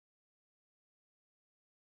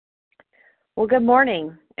Well, good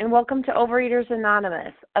morning, and welcome to Overeaters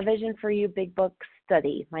Anonymous, a Vision for You Big Book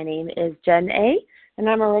study. My name is Jen A., and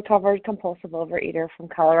I'm a recovered compulsive overeater from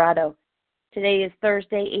Colorado. Today is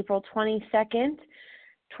Thursday, April 22nd,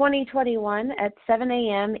 2021 at 7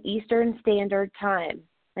 a.m. Eastern Standard Time.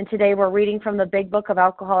 And today we're reading from the Big Book of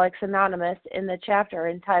Alcoholics Anonymous in the chapter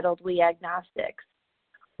entitled We Agnostics.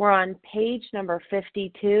 We're on page number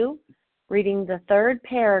 52, reading the third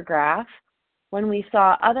paragraph, when we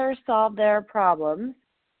saw others solve their problems,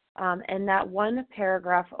 and that one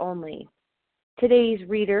paragraph only. Today's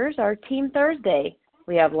readers are Team Thursday.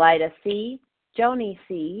 We have Lyda C., Joni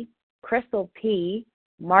C., Crystal P.,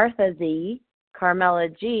 Martha Z., Carmela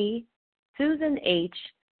G., Susan H.,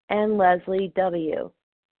 and Leslie W.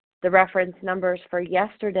 The reference numbers for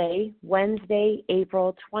yesterday, Wednesday,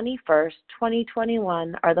 April 21st,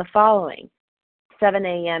 2021, are the following. 7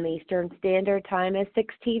 a.m. Eastern Standard Time is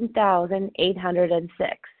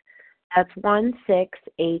 16,806. That's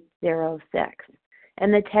 16806.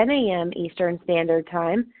 And the 10 a.m. Eastern Standard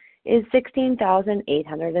Time is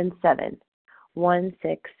 16,807.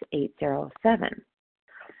 16807.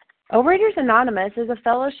 Overeaters Anonymous is a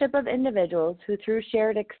fellowship of individuals who, through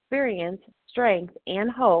shared experience, strength,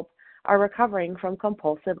 and hope, are recovering from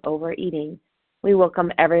compulsive overeating. We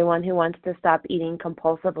welcome everyone who wants to stop eating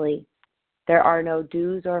compulsively. There are no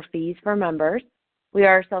dues or fees for members. We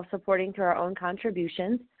are self-supporting through our own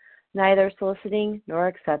contributions, neither soliciting nor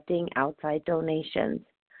accepting outside donations.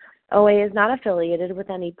 OA is not affiliated with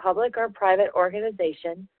any public or private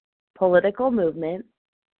organization, political movement,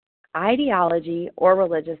 ideology, or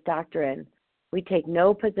religious doctrine. We take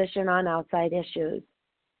no position on outside issues.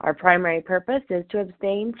 Our primary purpose is to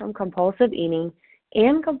abstain from compulsive eating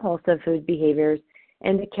and compulsive food behaviors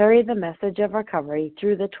and to carry the message of recovery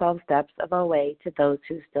through the 12 steps of OA to those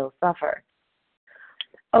who still suffer.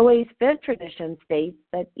 OA's fifth tradition states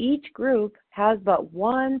that each group has but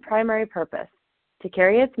one primary purpose, to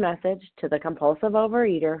carry its message to the compulsive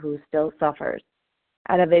overeater who still suffers.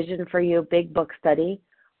 At a Vision for You Big Book study,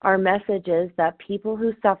 our message is that people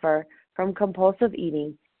who suffer from compulsive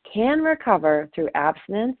eating can recover through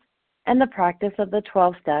abstinence and the practice of the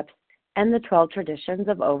 12 steps and the 12 traditions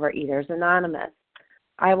of Overeaters Anonymous.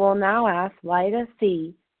 I will now ask Lyda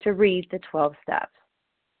C. to read the 12 steps.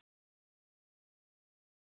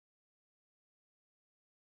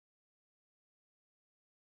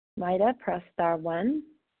 Lyda, press star 1.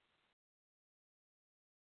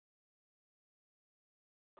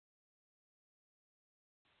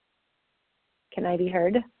 Can I be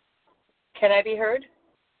heard? Can I be heard?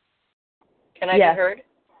 Can I Yes. be heard?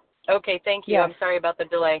 Okay, thank you. Yes. I'm sorry about the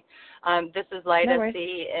delay. This is Lyda No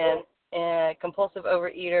C., and compulsive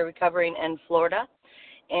overeater recovering in Florida,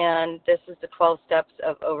 and this is the 12 steps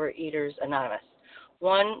of Overeaters Anonymous.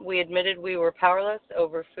 1, we admitted we were powerless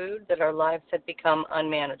over food, that our lives had become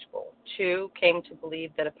unmanageable. 2, came to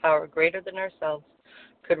believe that a power greater than ourselves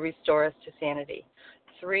could restore us to sanity.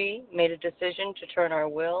 3, made a decision to turn our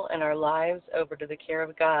will and our lives over to the care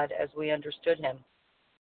of God as we understood Him.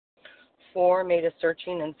 4, made a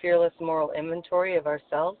searching and fearless moral inventory of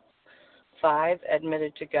ourselves. 5,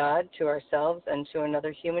 admitted to God, to ourselves, and to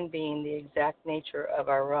another human being the exact nature of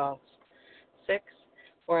our wrongs. 6,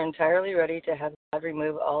 we're entirely ready to have God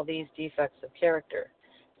remove all these defects of character.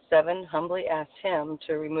 7, humbly asked Him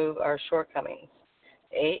to remove our shortcomings.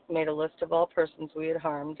 8, made a list of all persons we had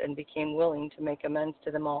harmed and became willing to make amends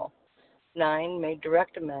to them all. 9, made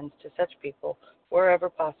direct amends to such people wherever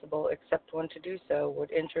possible, except when to do so would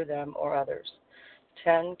injure them or others.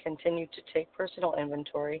 10, continued to take personal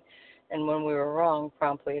inventory, and when we were wrong,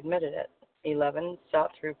 promptly admitted it. 11,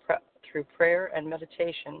 sought through prayer and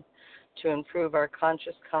meditation to improve our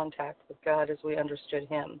conscious contact with God as we understood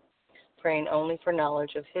Him, praying only for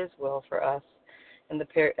knowledge of His will for us and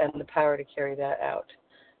the power to carry that out.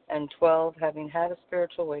 And 12, having had a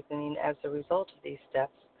spiritual awakening as a result of these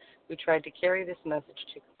steps, we tried to carry this message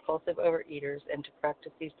to compulsive overeaters and to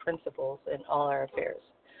practice these principles in all our affairs.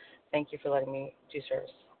 Thank you for letting me do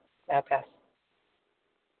service. Pass.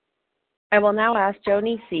 I will now ask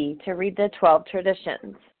Joni C. to read the 12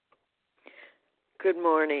 traditions. Good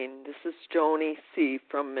morning. This is Joni C.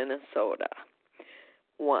 from Minnesota.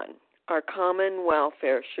 1. Our common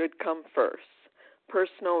welfare should come first.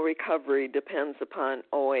 Personal recovery depends upon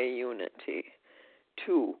OA unity.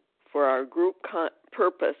 2. For our group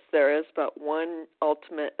purpose, there is but one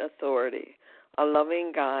ultimate authority, a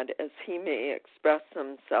loving God as He may express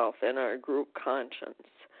Himself in our group conscience.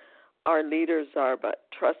 Our leaders are but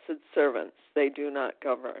trusted servants. They do not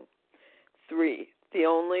govern. 3. The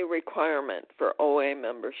only requirement for OA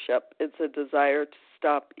membership is a desire to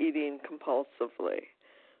stop eating compulsively.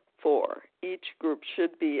 4. Each group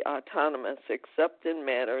should be autonomous except in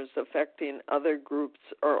matters affecting other groups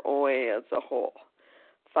or OA as a whole.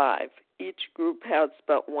 5. Each group has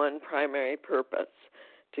but one primary purpose,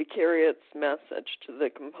 to carry its message to the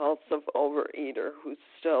compulsive overeater who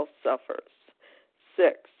still suffers.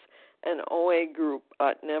 6. An OA group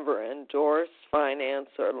ought never endorse, finance,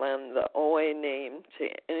 or lend the OA name to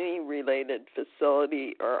any related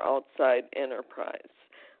facility or outside enterprise,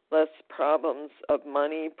 lest problems of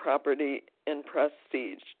money, property, and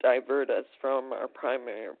prestige divert us from our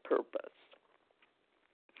primary purpose.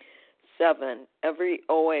 7. Every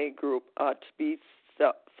OA group ought to be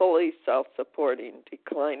fully self-supporting,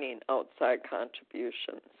 declining outside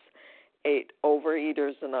contributions. 8.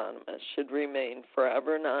 Overeaters Anonymous should remain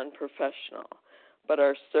forever non-professional, but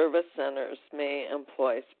our service centers may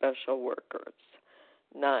employ special workers.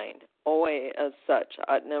 9. OA as such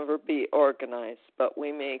ought never be organized, but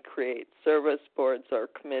we may create service boards or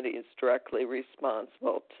committees directly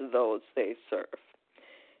responsible to those they serve.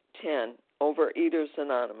 10. Overeaters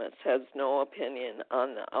Anonymous has no opinion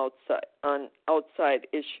on outside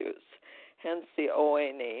issues. Hence, the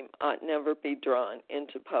OA name ought never be drawn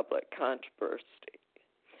into public controversy.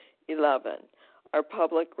 11. Our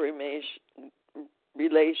public relations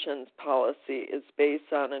policy is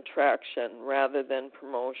based on attraction rather than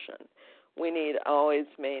promotion. We need always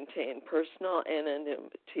maintain personal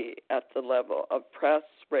anonymity at the level of press,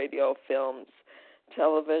 radio, films,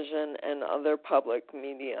 television, and other public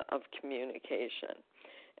media of communication.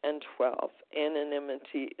 And 12,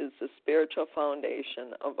 anonymity is the spiritual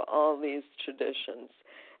foundation of all these traditions,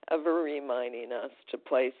 ever reminding us to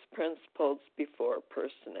place principles before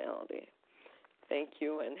personality. Thank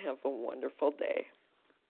you and have a wonderful day.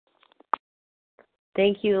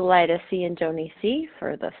 Thank you, Lida C. and Joni C.,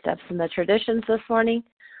 for the steps and the traditions this morning.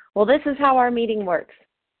 Well, this is how our meeting works.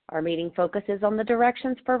 Our meeting focuses on the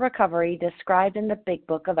directions for recovery described in the Big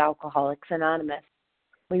Book of Alcoholics Anonymous.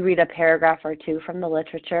 We read a paragraph or two from the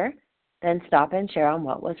literature, then stop and share on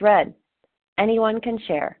what was read. Anyone can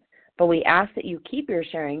share, but we ask that you keep your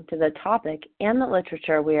sharing to the topic and the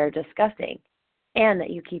literature we are discussing, and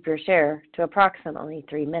that you keep your share to approximately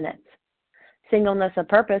 3 minutes. Singleness of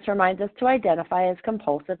purpose reminds us to identify as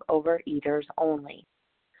compulsive overeaters only.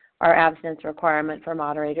 Our abstinence requirement for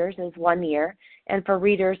moderators is 1 year, and for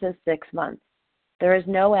readers is 6 months. There is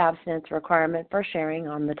no abstinence requirement for sharing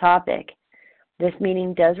on the topic. This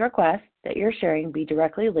meeting does request that your sharing be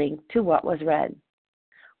directly linked to what was read.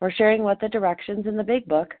 We're sharing what the directions in the Big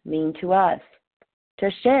Book mean to us. To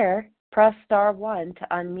share, press star 1 to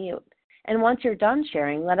unmute, and once you're done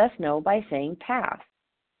sharing, let us know by saying pass.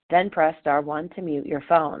 Then press star 1 to mute your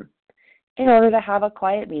phone. In order to have a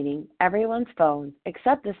quiet meeting, everyone's phone,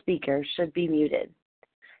 except the speaker's, should be muted.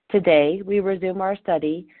 Today, we resume our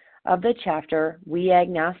study of the chapter We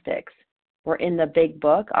Agnostics. We're in the Big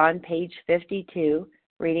Book on page 52,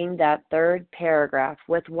 reading that 3rd paragraph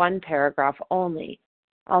with 1 paragraph only.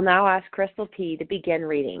 I'll now ask Crystal P. to begin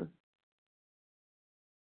reading.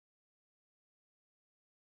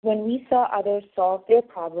 When we saw others solve their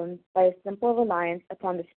problems by a simple reliance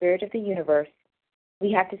upon the spirit of the universe,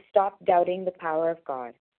 we had to stop doubting the power of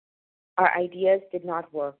God. Our ideas did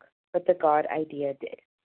not work, but the God idea did.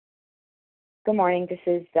 Good morning. This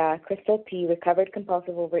is Crystal P., recovered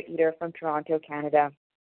compulsive overeater from Toronto, Canada.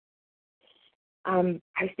 I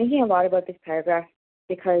was thinking a lot about this paragraph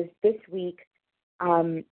because this week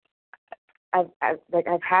I've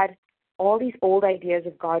had all these old ideas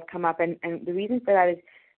of God come up, and the reason for that is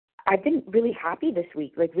I've been really happy this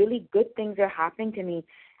week. Like, really good things are happening to me,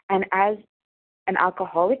 and as an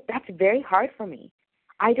alcoholic, that's very hard for me.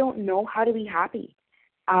 I don't know how to be happy.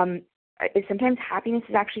 Sometimes happiness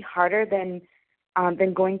is actually harder than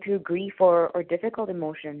going through grief or difficult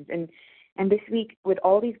emotions. And this week, with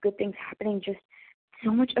all these good things happening, just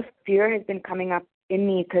so much of fear has been coming up in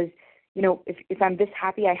me because, you know, if I'm this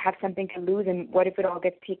happy, I have something to lose, and what if it all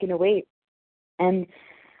gets taken away? And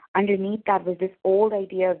underneath that was this old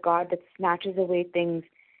idea of God that snatches away things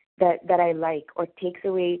that I like or takes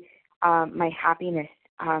away my happiness.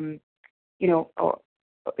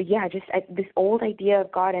 This old idea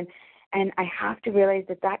of God, and I have to realize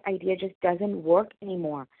that idea just doesn't work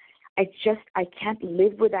anymore. I can't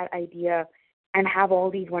live with that idea and have all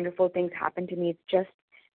these wonderful things happen to me. It's just,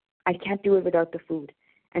 I can't do it without the food.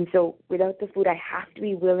 And so without the food, I have to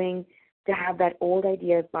be willing to have that old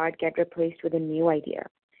idea of God get replaced with a new idea.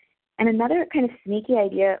 And another kind of sneaky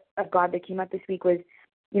idea of God that came up this week was,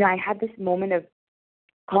 I had this moment of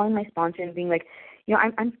calling my sponsor and being like,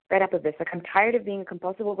 I'm fed up of this. Like, I'm tired of being a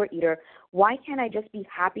compulsive overeater. Why can't I just be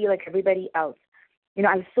happy like everybody else?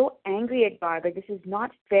 I was so angry at God. Like, this is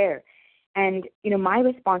not fair. And, my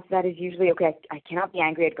response to that is usually, okay, I cannot be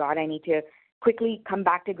angry at God. I need to quickly come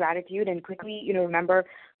back to gratitude and quickly, remember,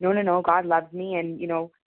 no, God loves me, and,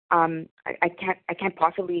 I can't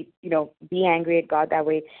possibly, be angry at God that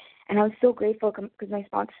way. And I was so grateful because my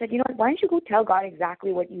sponsor said, why don't you go tell God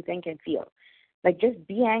exactly what you think and feel? Like, just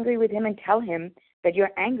be angry with him and tell him that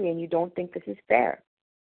you're angry and you don't think this is fair.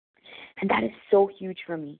 And that is so huge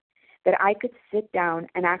for me, that I could sit down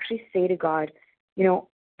and actually say to God,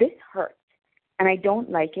 this hurts and I don't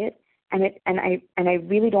like it, and I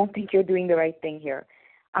really don't think you're doing the right thing here.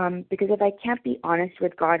 Because if I can't be honest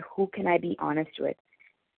with God, who can I be honest with?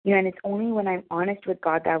 And it's only when I'm honest with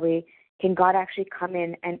God that way can God actually come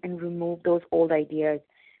in and remove those old ideas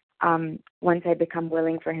once I become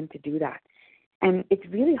willing for him to do that. And it's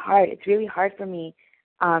really hard. It's really hard for me,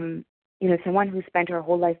 someone who spent her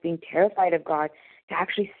whole life being terrified of God, to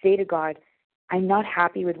actually say to God, I'm not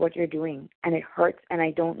happy with what you're doing, and it hurts, and I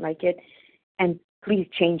don't like it, and please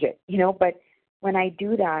change it, But when I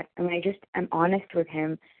do that, and when I just am honest with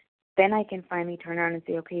him, then I can finally turn around and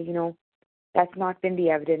say, okay, that's not been the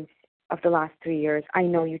evidence of the last 3 years. I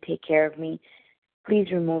know you take care of me.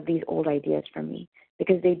 Please remove these old ideas from me,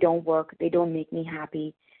 because they don't work, they don't make me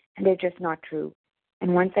happy, and they're just not true.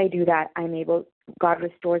 And once I do that, God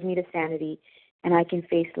restores me to sanity, and I can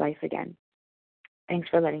face life again. Thanks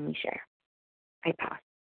for letting me share. I pass.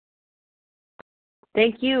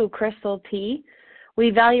 Thank you, Crystal T. We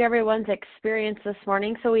value everyone's experience this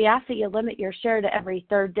morning, so we ask that you limit your share to every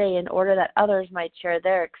third day in order that others might share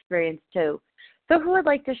their experience too. So who would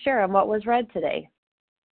like to share on what was read today?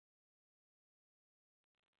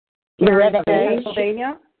 Loretta,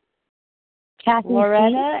 Pennsylvania. Kathy,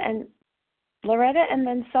 Loretta, and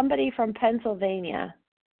then somebody from Pennsylvania.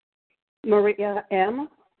 Maria M.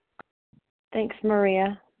 Thanks,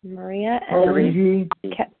 Maria. Maria M.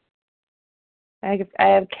 I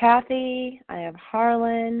have Kathy. I have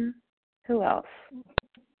Harlan. Who else?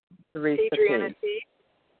 Adriana T.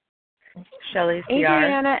 Shelley C.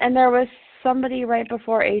 Adriana, and there was somebody right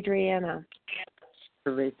before Adriana.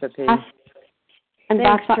 Teresa P.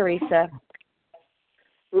 Thanks, Teresa.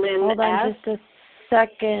 Lynn Hold on S. just a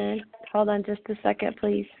second. Hold on just a second,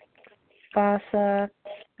 please. Vasa.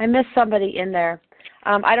 I missed somebody in there.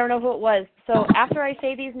 I don't know who it was. So after I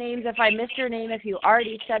say these names, if I missed your name, if you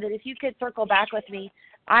already said it, if you could circle back with me.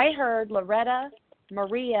 I heard Loretta,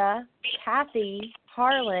 Maria, Kathy,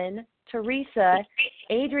 Harlan, Teresa,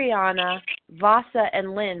 Adriana, Vasa,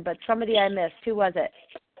 and Lynn, but somebody I missed. Who was it?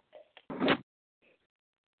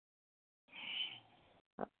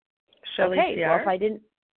 Shelley okay, CR. well, if I didn't,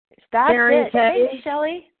 that's Karen it. K. Thanks,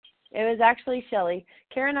 Shelley. It was actually Shelley.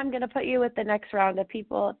 Karen, I'm going to put you with the next round of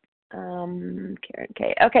people. Karen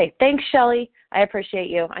K. Okay, thanks, Shelley. I appreciate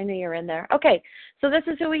you. I knew you were in there. Okay, so this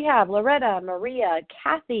is who we have. Loretta, Maria,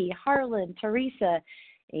 Kathy, Harlan, Teresa,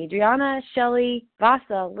 Adriana, Shelley,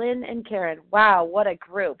 Vasa, Lynn, and Karen. Wow, what a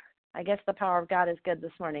group. I guess the power of God is good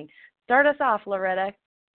this morning. Start us off, Loretta.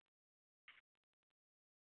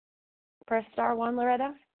 Press star 1,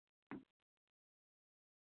 Loretta.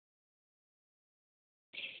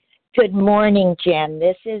 Good morning, Jen.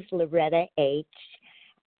 This is Loretta H.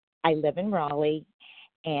 I live in Raleigh,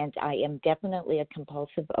 and I am definitely a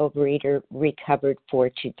compulsive overeater recovered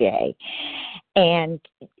for today. And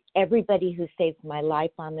everybody who saved my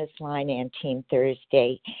life on this line and Team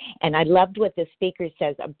Thursday. And I loved what the speaker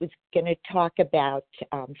says. I was going to talk about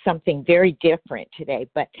something very different today,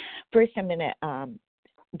 but first I'm going to,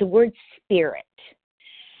 the word spirit.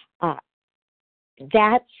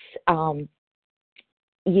 That's,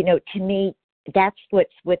 to me, that's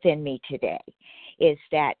what's within me today, is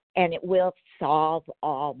that, and it will solve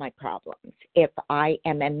all my problems. If I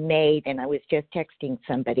am a maid, and I was just texting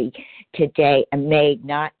somebody today, a maid,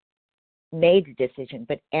 not made a decision,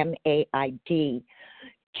 but MAID,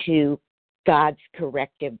 to God's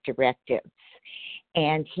corrective directives.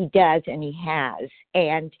 And he does, and he has.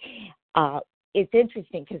 And it's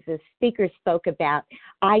interesting because the speaker spoke about,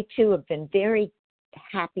 I too have been very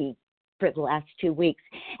happy for the last 2 weeks,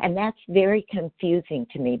 and that's very confusing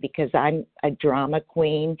to me because I'm a drama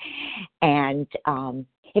queen, and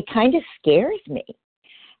it kind of scares me.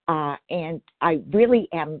 And I really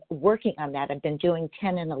am working on that. I've been doing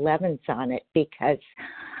 10 and 11s on it because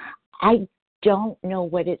I don't know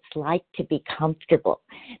what it's like to be comfortable,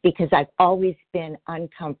 because I've always been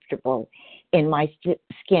uncomfortable in my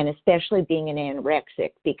skin, especially being an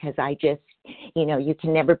anorexic, because I just, you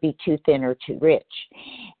can never be too thin or too rich.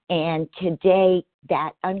 And today,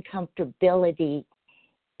 that uncomfortability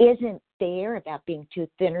isn't there about being too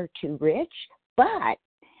thin or too rich, but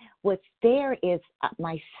what's there is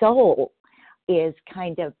my soul is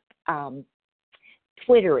kind of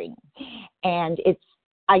twittering. And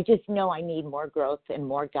I just know I need more growth and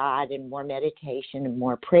more God and more meditation and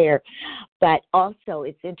more prayer. But also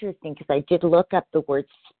it's interesting because I did look up the word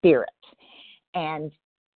spirit. And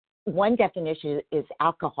one definition is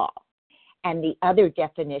alcohol. And the other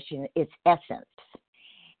definition is essence.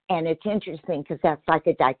 And it's interesting because that's like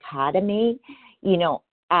a dichotomy. You know,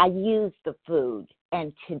 I use the food,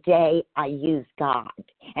 and today I use God.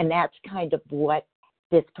 And that's kind of what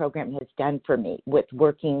this program has done for me with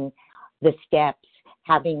working the steps,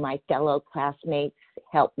 having my fellow classmates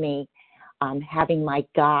help me, having my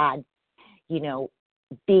God, you know,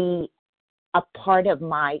 be a part of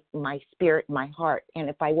my spirit, my heart. And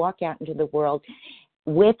if I walk out into the world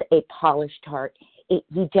with a polished heart,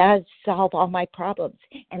 he does solve all my problems.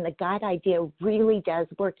 And the God idea really does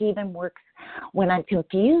work, even works when I'm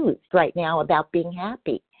confused right now about being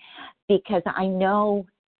happy, because I know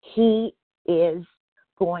he is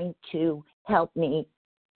going to help me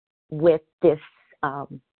with this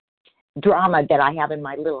drama that I have in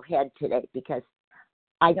my little head today, because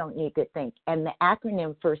I don't need to think. And the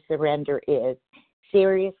acronym for surrender is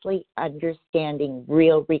seriously understanding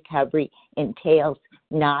real recovery entails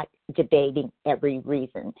not debating every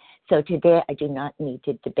reason. So today I do not need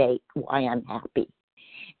to debate why I'm happy.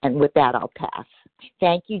 And with that, I'll pass.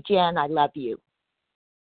 Thank you, Jen. I love you.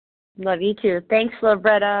 Love you too. Thanks,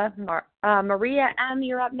 Loretta. Maria M.,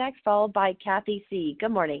 you're up next, followed by Kathy C.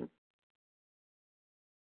 Good morning.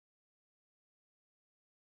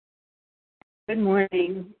 Good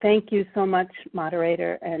morning. Thank you so much,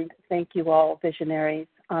 moderator, and thank you all visionaries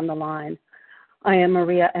on the line. I am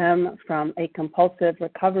Maria M. from a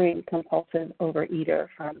recovering compulsive overeater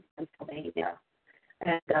from Pennsylvania.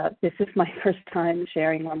 And this is my first time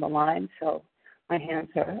sharing on the line, so my hands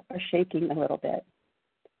are shaking a little bit.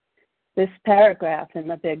 This paragraph in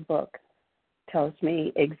the big book tells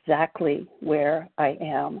me exactly where I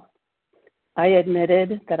am. I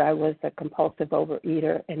admitted that I was a compulsive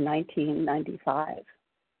overeater in 1995.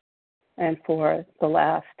 And for the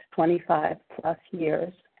last 25 plus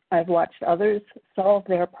years, I've watched others solve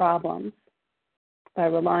their problems by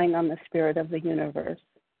relying on the spirit of the universe,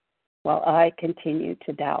 while I continue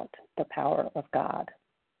to doubt the power of God.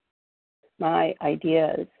 My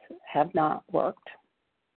ideas have not worked.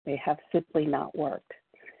 They have simply not worked.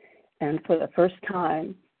 And for the first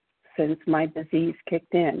time since my disease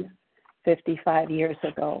kicked in 55 years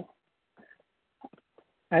ago,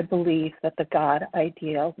 I believe that the God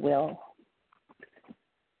idea will.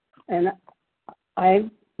 And I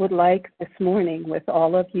would like this morning, with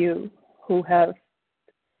all of you who have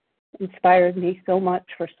inspired me so much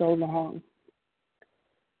for so long,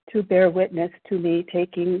 to bear witness to me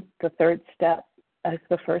taking the third step as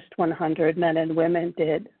the first 100 men and women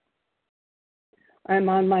did. I'm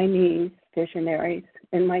on my knees, visionaries,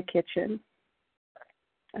 in my kitchen,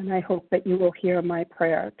 and I hope that you will hear my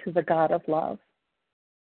prayer to the God of love.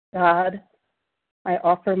 God, I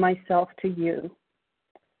offer myself to you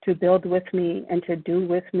to build with me and to do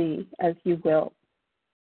with me as you will.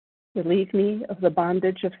 Relieve me of the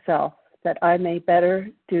bondage of self, that I may better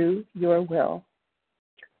do your will.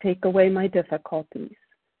 Take away my difficulties,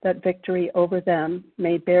 that victory over them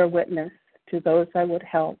may bear witness to those I would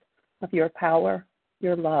help of your power,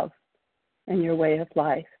 your love, and your way of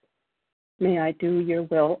life. May I do your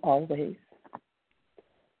will always.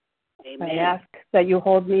 Amen. I ask that you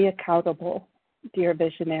hold me accountable, dear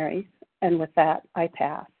visionaries, and with that, I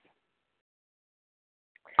pass.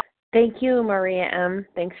 Thank you, Maria M.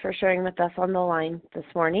 Thanks for sharing with us on the line this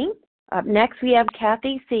morning. Up next, we have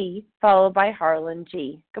Kathy C., followed by Harlan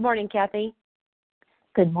G. Good morning, Kathy.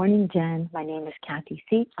 Good morning, Jen. My name is Kathy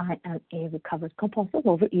C. I am a recovered compulsive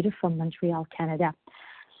overeater from Montreal, Canada.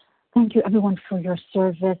 Thank you, everyone, for your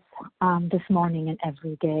service this morning and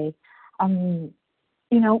every day. I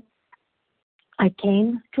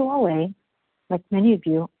came to OA, like many of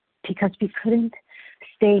you, because we couldn't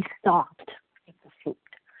stay stopped with the food.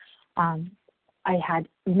 I had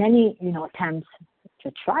many, attempts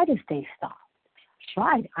to try to stay stopped.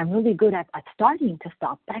 I'm really good at starting to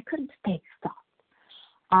stop, but I couldn't stay stopped.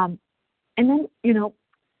 And then,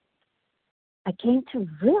 I came to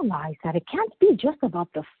realize that it can't be just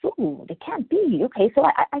about the food. It can't be. Okay, so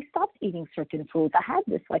I stopped eating certain foods. I had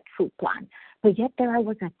this food plan, but yet there I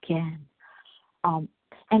was again.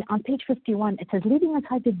 And on page 51, it says, leaving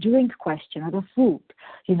aside the drink question or the food,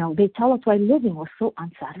 they tell us why living was so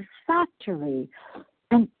unsatisfactory.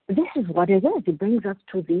 And this is what it is. It brings us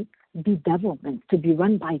to the bedevilment, to be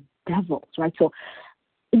run by devils, right? So,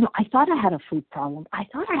 I thought I had a food problem. I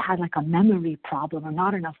thought I had a memory problem or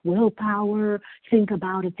not enough willpower. Think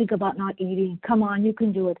about not eating. Come on, you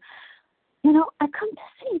can do it. I come to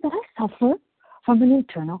see that I suffer from an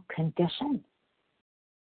internal condition.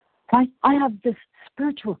 Right? I have this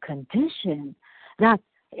spiritual condition that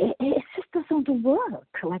it just doesn't work.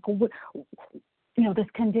 Like, this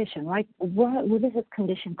condition, right? Where does this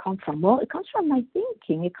condition come from? Well, it comes from my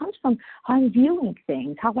thinking. It comes from how I'm viewing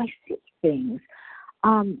things, how I see things.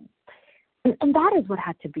 And that is what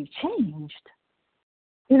had to be changed.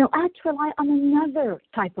 I had to rely on another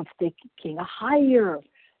type of thinking, a higher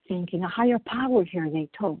thinking, a higher power here, they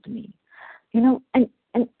told me. And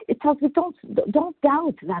it tells me don't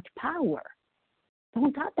doubt that power.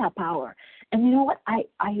 Don't doubt that power. And you know what?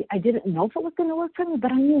 I didn't know if it was going to work for me,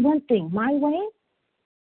 but I knew one thing. My way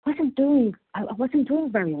I wasn't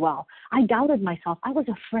doing very well. I doubted myself. I was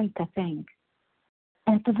afraid to think.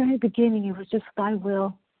 And at the very beginning, it was just, thy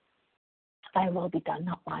will be done,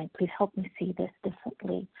 not mine. Please help me see this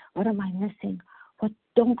differently. What am I missing?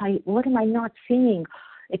 What am I not seeing?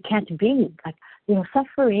 It can't be. Like,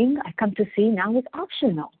 suffering, I come to see now, is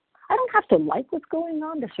optional. I don't have to like what's going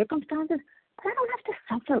on, the circumstances, but I don't have to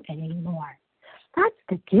suffer anymore. That's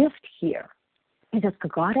the gift here. Because the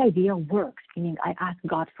God idea works, meaning I ask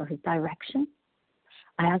God for his direction.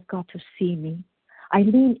 I ask God to see me. I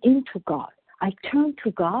lean into God. I turn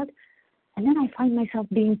to God, and then I find myself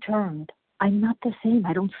being turned. I'm not the same.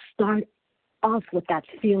 I don't start off with that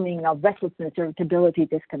feeling of restlessness, irritability,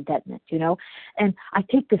 discontentment, And I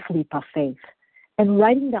take this leap of faith. And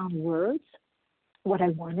writing down words, what I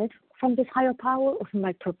wanted from this higher power or from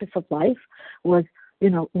my purpose of life was,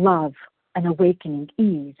 love, an awakening,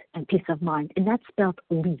 ease, and peace of mind. And that's spelled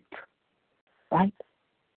leap, right?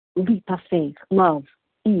 Leap of faith, love,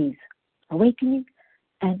 ease, awakening,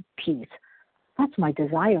 and peace. That's my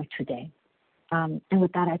desire today. And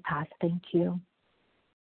with that, I pass. Thank you.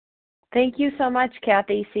 Thank you so much,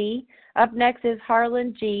 Kathy C. Up next is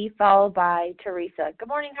Harlan G., followed by Teresa. Good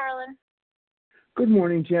morning, Harlan. Good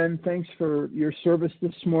morning, Jen. Thanks for your service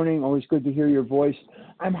this morning. Always good to hear your voice.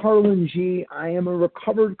 I'm Harlan G. I am a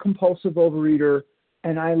recovered compulsive overeater,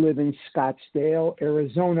 and I live in Scottsdale,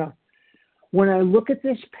 Arizona. When I look at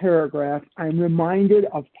this paragraph, I'm reminded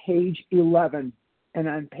of page 11. And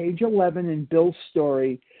on page 11 in Bill's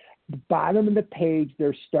story, the bottom of the page,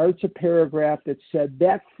 there starts a paragraph that said,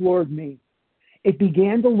 that floored me. It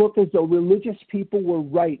began to look as though religious people were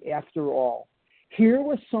right after all. Here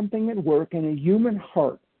was something at work in a human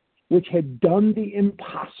heart which had done the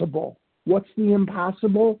impossible. What's the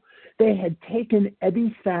impossible? They had taken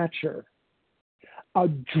Eddie Thatcher, a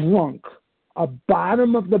drunk, a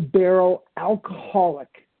bottom-of-the-barrel alcoholic,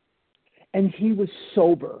 and he was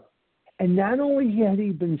sober. And not only had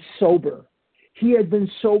he been sober, he had been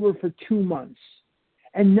sober for 2 months.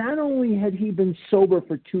 And not only had he been sober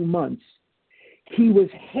for 2 months, he was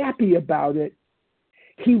happy about it.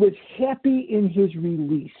 He was happy in his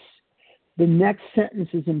release. The next sentence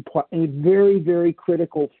is very, very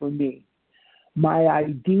critical for me. My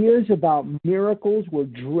ideas about miracles were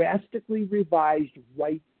drastically revised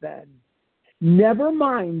right then. Never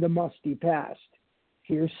mind the musty past.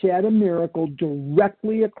 Here sat a miracle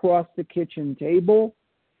directly across the kitchen table.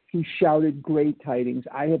 He shouted great tidings.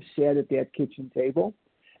 I have sat at that kitchen table.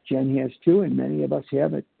 Jen has too, and many of us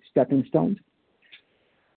have at Stepping Stones.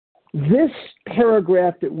 This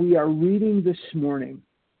paragraph that we are reading this morning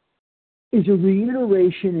is a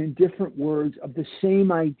reiteration in different words of the same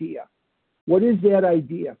idea. What is that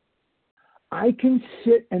idea? I can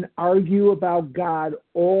sit and argue about God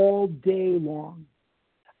all day long.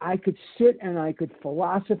 I could sit and I could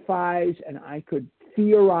philosophize and I could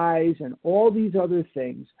theorize and all these other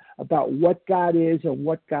things about what God is and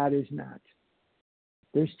what God is not.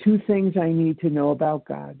 There's 2 things I need to know about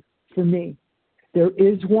God for me. There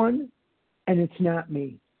is one, and it's not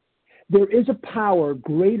me. There is a power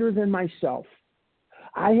greater than myself.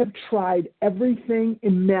 I have tried everything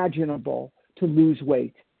imaginable to lose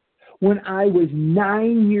weight. When I was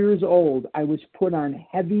 9 years old, I was put on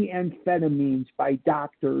heavy amphetamines by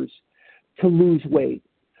doctors to lose weight.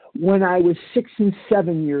 When I was 6 and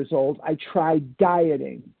 7 years old, I tried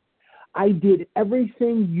dieting. I did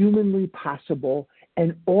everything humanly possible,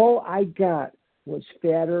 and all I got was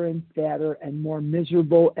fatter and fatter and more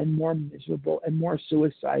miserable and more miserable and more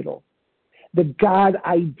suicidal. The God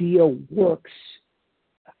idea works.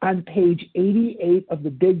 On page 88 of the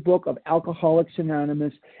big book of Alcoholics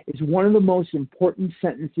Anonymous is one of the most important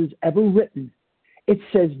sentences ever written. It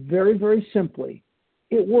says very, very simply,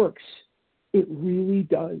 it works. It really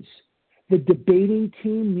does. The debating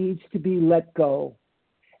team needs to be let go.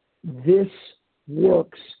 This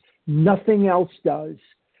works. Nothing else does.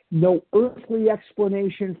 No earthly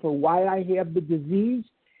explanation for why I have the disease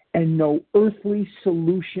and no earthly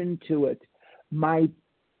solution to it. My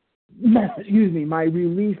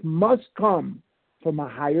relief must come from a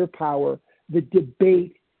higher power. The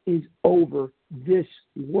debate is over. This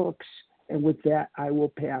works. And with that, I will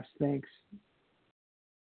pass. Thanks.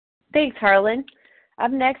 Thanks, Harlan.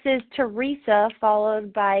 Up next is Teresa,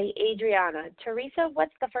 followed by Adriana. Teresa,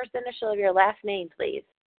 what's the first initial of your last name, please?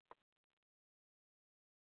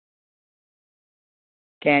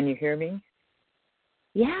 Can you hear me?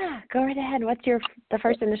 Yeah, go right ahead. What's the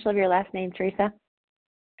first initial of your last name, Teresa?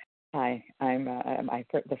 Hi,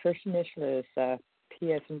 the first initial is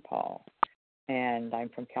P as in Paul, and I'm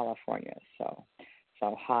from California. So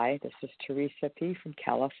hi, this is Teresa P from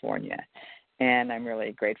California, and I'm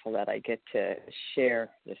really grateful that I get to share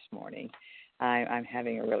this morning. I'm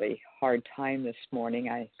having a really hard time this morning.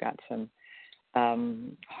 I got some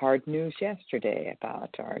hard news yesterday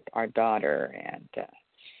about our daughter, and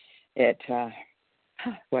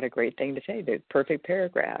what a great thing to say. The perfect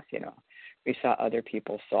paragraph, We saw other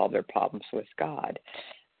people solve their problems with God.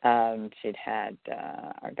 Our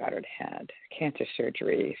daughter had cancer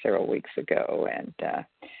surgery several weeks ago, and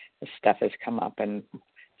the stuff has come up, and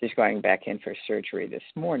she's going back in for surgery this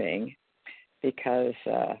morning because,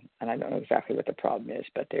 and I don't know exactly what the problem is,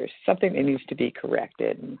 but there's something that needs to be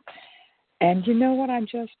corrected. And you know what? I'm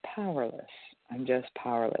just powerless.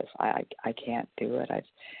 I can't do it.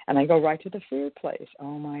 And I go right to the food place.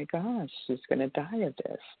 Oh my gosh, she's going to die of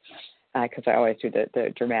this. Because I always do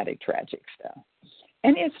the dramatic, tragic stuff.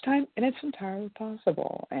 And it's time, and it's entirely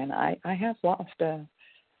possible. And I have lost a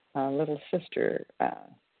little sister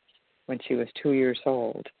when she was 2 years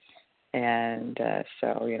old. And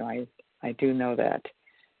so, I do know that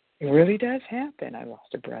it really does happen. I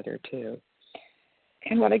lost a brother, too.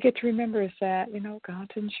 And what I get to remember is that,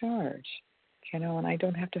 God's in charge, and I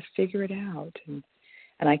don't have to figure it out. And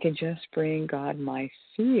I can just bring God my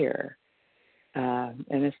fear. And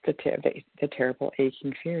it's the terrible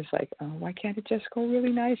aching fears like, oh, why can't it just go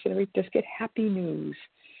really nice and we just get happy news?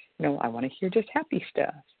 I want to hear just happy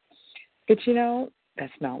stuff. But,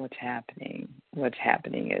 that's not what's happening. What's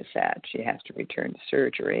happening is that she has to return to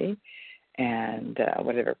surgery and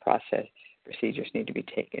whatever procedures need to be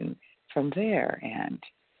taken from there. And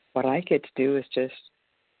what I get to do is just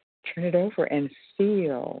turn it over and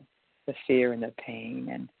feel the fear and the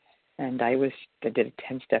pain. And I did a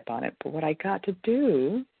 10-step on it. But what I got to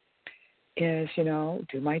do is,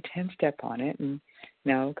 do my 10-step on it. And,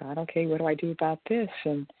 God, okay, what do I do about this?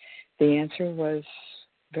 And the answer was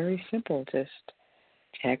very simple. Just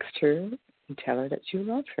text her and tell her that you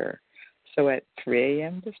love her. So at 3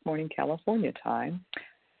 a.m. this morning, California time,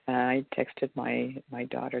 I texted my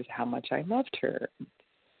daughter how much I loved her.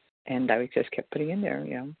 And I just kept putting in there,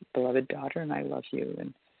 beloved daughter, and I love you.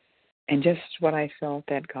 And just what I felt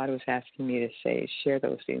that God was asking me to say, share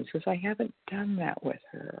those things, because I haven't done that with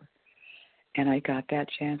her. And I got that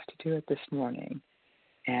chance to do it this morning.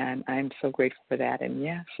 And I'm so grateful for that. And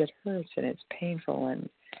yes, it hurts and it's painful and,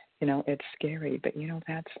 it's scary, but,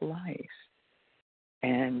 that's life.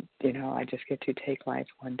 And, I just get to take life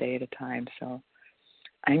one day at a time. So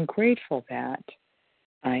I'm grateful that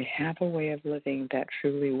I have a way of living that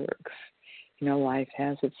truly works. Life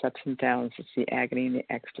has its ups and downs. It's the agony and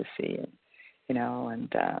the ecstasy,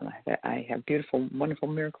 and I have beautiful, wonderful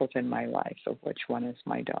miracles in my life, of which one is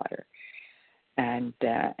my daughter. And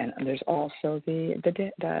there's also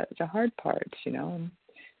the hard parts, and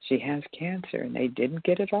she has cancer, and they didn't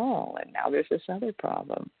get it all, and now there's this other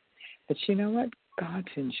problem. But you know what? God's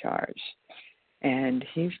in charge, and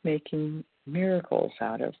He's making miracles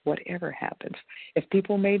out of whatever happens. If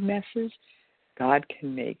people made messes, God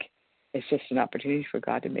can make. It's just an opportunity for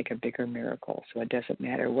God to make a bigger miracle. So it doesn't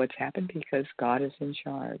matter what's happened because God is in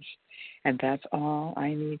charge. And that's all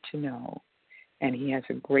I need to know. And He has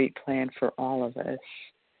a great plan for all of us.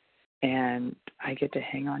 And I get to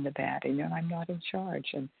hang on to that. And I'm not in charge.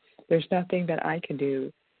 And there's nothing that I can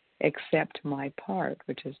do except my part,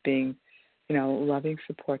 which is being, loving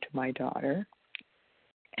support to my daughter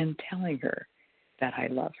and telling her that I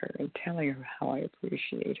love her and telling her how I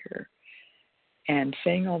appreciate her. And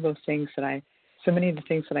saying all those things so many of the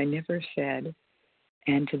things that I never said,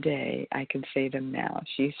 and today I can say them now.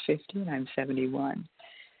 She's 50 and I'm 71,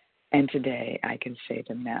 and today I can say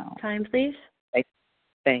them now. Time, please.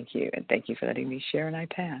 Thank you, and thank you for letting me share, and I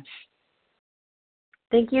pass.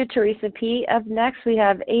 Thank you, Teresa P. Up next, we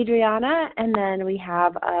have Adriana, and then we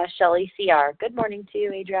have Shelley C.R. Good morning to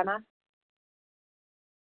you, Adriana.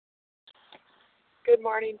 Good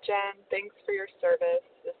morning, Jen. Thanks for your service.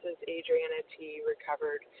 This is Adriana T.,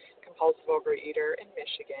 recovered compulsive overeater in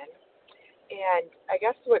Michigan. And I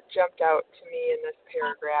guess what jumped out to me in this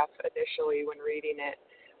paragraph initially when reading it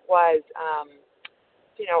was,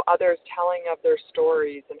 others telling of their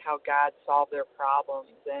stories and how God solved their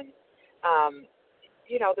problems. And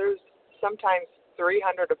there's sometimes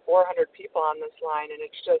 300 to 400 people on this line, and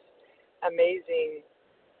it's just amazing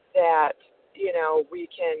that, we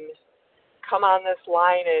can come on this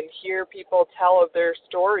line and hear people tell of their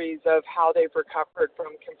stories of how they've recovered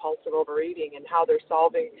from compulsive overeating and how they're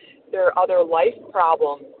solving their other life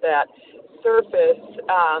problems that surface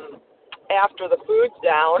after the food's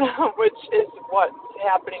down, which is what's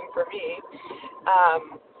happening for me.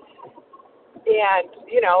 And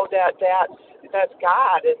that's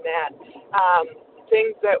God, and that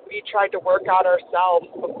things that we tried to work out ourselves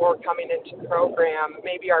before coming into the program,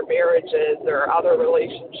 maybe our marriages or other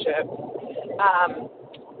relationships,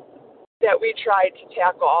 that we tried to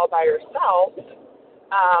tackle all by ourselves,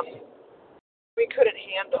 we couldn't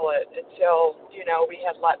handle it until, we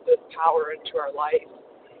had let this power into our life.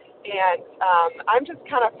 And I'm just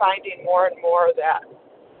kind of finding more and more that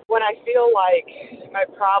when I feel like my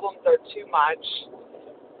problems are too much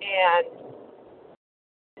and,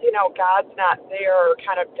 God's not there, or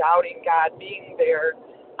kind of doubting God being there,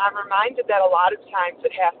 I'm reminded that a lot of times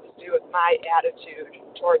it has to do with my attitude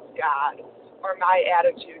towards God or my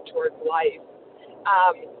attitude towards life.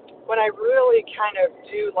 When I really kind of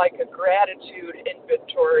do like a gratitude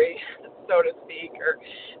inventory, so to speak, or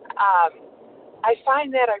I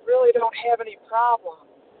find that I really don't have any problems.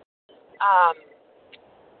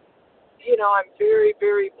 I'm very,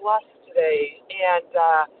 very blessed today, and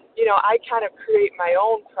I kind of create my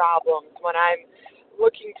own problems when I'm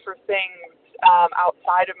looking for things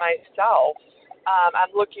outside of myself.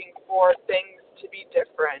 I'm looking for things to be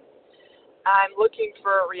different. I'm looking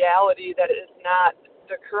for a reality that is not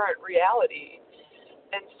the current reality.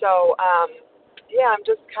 And so, I'm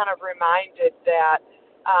just kind of reminded that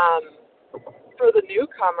for the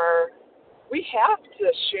newcomer, we have to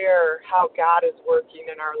share how God is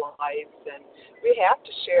working in our lives, and we have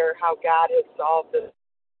to share how God has solved this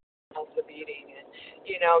compulsive eating, and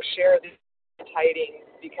share these tidings,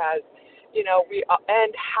 because we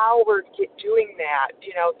and how we're doing that,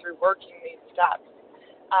 through working these steps.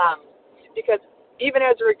 Because even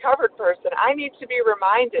as a recovered person, I need to be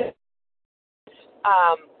reminded,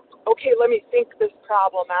 okay, let me think this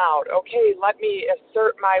problem out. Okay, let me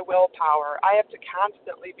assert my willpower. I have to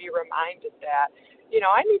constantly be reminded that,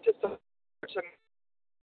 I need to support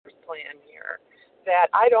a plan here, that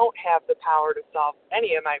I don't have the power to solve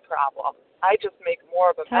any of my problems. I just make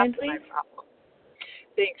more of a mess of my problems.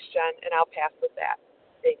 Thanks, Jen, and I'll pass with that.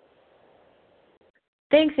 Thanks.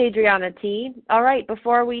 Thanks, Adriana T. All right,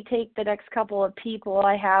 before we take the next couple of people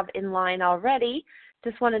I have in line already,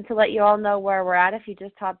 just wanted to let you all know where we're at if you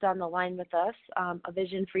just hopped on the line with us. A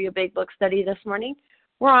Vision for You Big Book study this morning.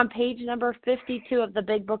 We're on page number 52 of the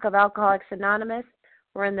Big Book of Alcoholics Anonymous.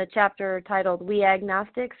 We're in the chapter titled We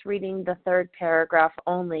Agnostics, reading the third paragraph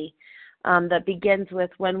only, that begins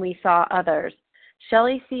with When We Saw Others.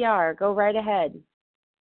 Shelley C.R., go right ahead.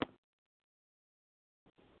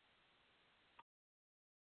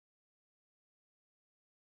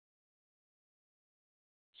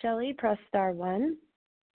 Shelley, press star 1.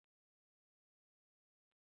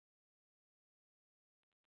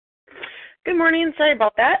 Good morning. Sorry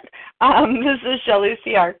about that. This is Shelley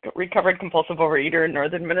C.R., recovered compulsive overeater in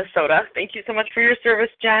northern Minnesota. Thank you so much for your service,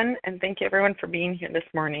 Jen, and thank you everyone for being here this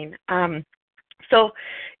morning.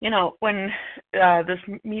 When this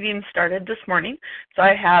meeting started this morning, so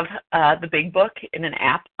I have the Big Book in an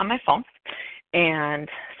app on my phone, and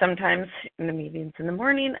sometimes in the meetings in the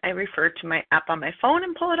morning, I refer to my app on my phone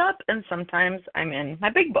and pull it up, and sometimes I'm in my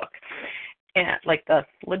Big Book. And like the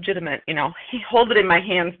legitimate, hold it in my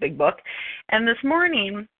hands Big Book. And this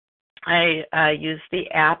morning, I used the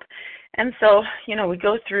app. And so, we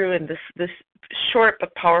go through in this short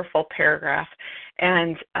but powerful paragraph.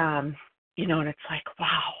 And, and it's like,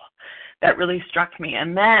 wow, that really struck me.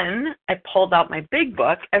 And then I pulled out my Big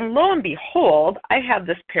Book, and lo and behold, I have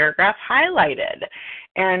this paragraph highlighted.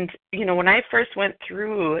 And, when I first went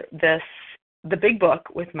through the Big Book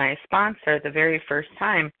with my sponsor the very first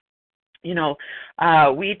time,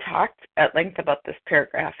 we talked at length about this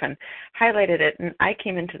paragraph and highlighted it, and I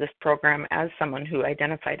came into this program as someone who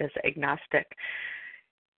identified as agnostic.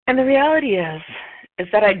 And the reality is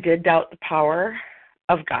that I did doubt the power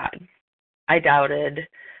of God. I doubted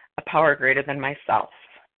a power greater than myself,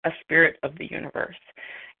 a spirit of the universe.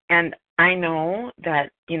 And I know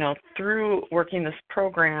that, through working this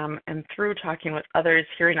program and through talking with others,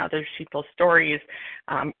 hearing other people's stories,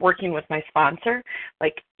 working with my sponsor,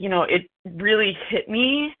 it really hit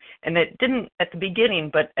me. And it didn't at the beginning,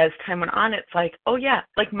 but as time went on, it's like, oh yeah,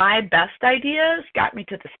 my best ideas got me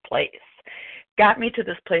to this place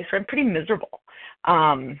where I'm pretty miserable.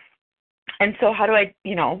 And so how do I,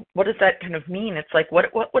 what does that kind of mean? It's like,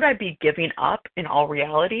 what would I be giving up in all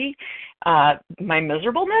reality? My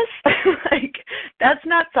miserableness? Like, that's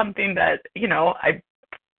not something that, I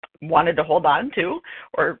wanted to hold on to,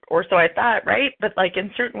 or so I thought, right? But like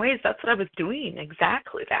in certain ways, that's what I was doing,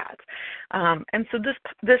 exactly that. And so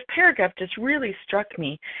this paragraph just really struck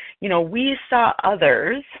me. We saw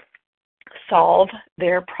others solve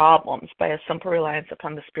their problems by a simple reliance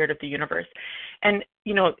upon the spirit of the universe. And,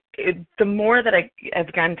 the more that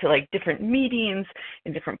I've gone to like different meetings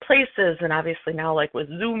in different places, and obviously now like with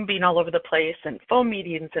Zoom being all over the place and phone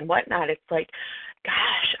meetings and whatnot, it's like,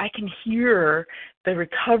 gosh, I can hear the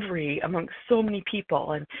recovery amongst so many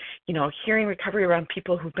people, and, hearing recovery around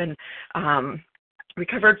people who've been,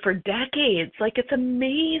 recovered for decades. Like, it's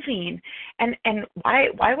amazing. And why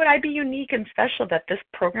would I be unique and special that this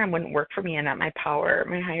program wouldn't work for me, and that my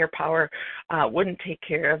higher power wouldn't take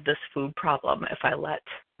care of this food problem if I let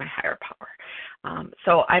my higher power?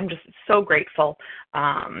 So I'm just so grateful.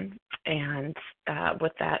 And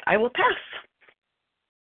with that, I will pass.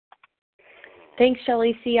 Thanks,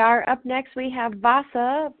 Shelley CR. Up next, we have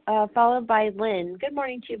Vasa, followed by Lynn. Good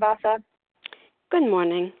morning to you, Vasa. Good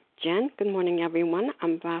morning, Jen. Good morning, everyone.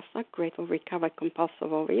 I'm Vasa, grateful recovered compulsive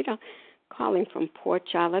overeater, calling from Port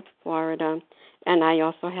Charlotte, Florida. And I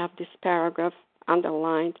also have this paragraph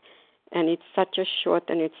underlined, and it's such a short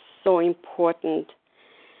and it's so important.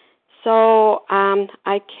 So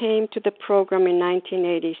I came to the program in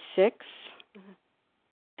 1986,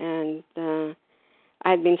 and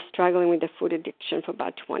I'd been struggling with the food addiction for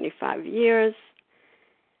about 25 years.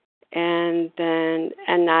 And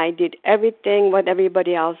I did everything what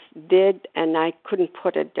everybody else did, and I couldn't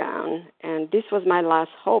put it down. And this was my last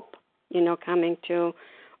hope, coming to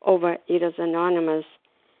Overeaters Anonymous.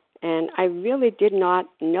 And I really did not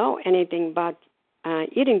know anything about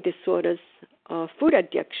eating disorders or food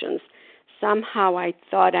addictions. Somehow I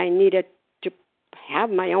thought I needed to have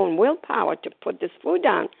my own willpower to put this food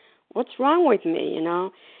down. What's wrong with me,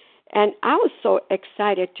 And I was so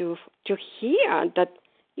excited to hear that,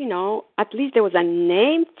 at least there was a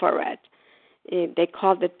name for it. They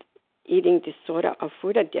called it eating disorder or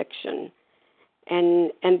food addiction.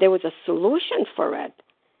 And there was a solution for it.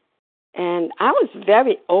 And I was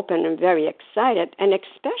very open and very excited, and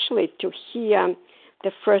especially to hear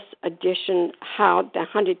the first edition, how the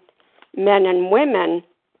 100 men and women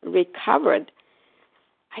recovered.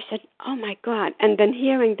 I said, oh, my God. And then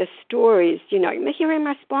hearing the stories, hearing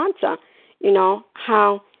my sponsor,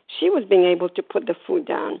 how she was being able to put the food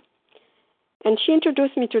down. And she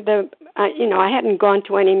introduced me to I hadn't gone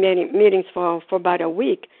to any meetings for about a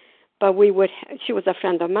week, but she was a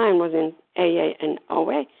friend of mine, was in AA and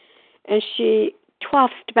OA. And she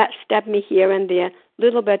 12-stepped me here and there,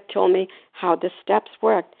 little bit told me how the steps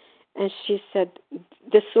worked. And she said,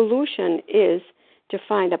 the solution is to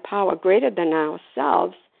find a power greater than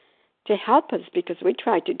ourselves to help us, because we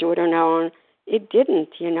tried to do it on our own. It didn't,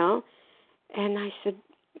 And I said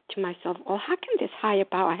to myself, well, how can this higher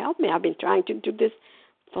power help me? I've been trying to do this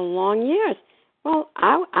for long years. Well,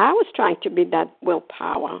 I was trying to be that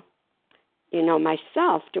willpower,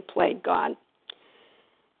 myself, to play God.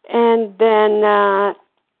 And then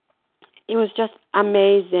it was just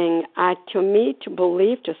amazing. To me, to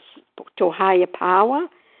believe to higher power,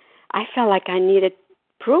 I felt like I needed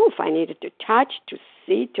proof. I needed to touch, to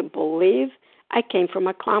see, to believe. I came from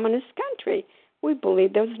a communist country. We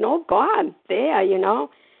believed there was no God there,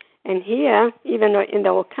 And here, even in the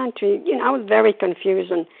whole country, I was very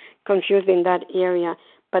confused in that area.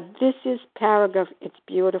 But this is paragraph. It's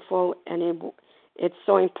beautiful, and it's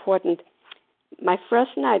so important. My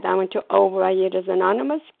first night, I went to Overeaters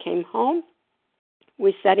Anonymous, came home.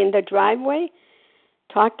 We sat in the driveway,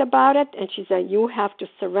 talked about it, and she said, you have to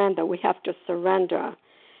surrender. We have to surrender.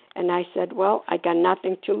 And I said, well, I got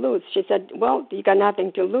nothing to lose. She said, well, you got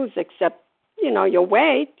nothing to lose except, your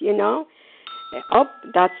weight, Oh,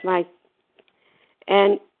 that's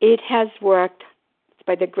and it has worked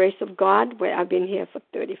by the grace of God, where I've been here for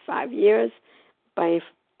 35 years, by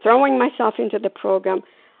throwing myself into the program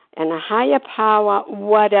and a higher power,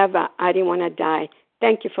 whatever. I didn't want to die.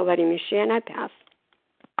 Thank you for letting me share, and I pass.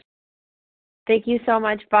 Thank you so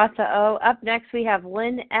much, Vasa O. Up next, we have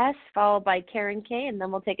Lynn S., followed by Karen K., and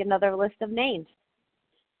then we'll take another list of names.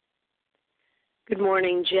 Good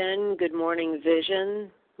morning, Jen. Good morning,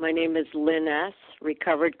 Vision. My name is Lynn S.,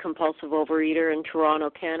 recovered compulsive overeater in Toronto,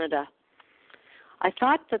 Canada. I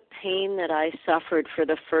thought the pain that I suffered for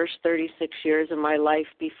the first 36 years of my life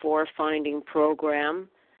before finding program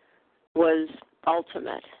was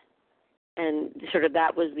ultimate. And sort of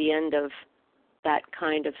that was the end of that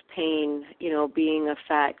kind of pain, being a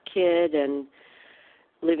fat kid and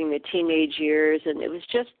living the teenage years, and it was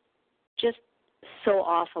just so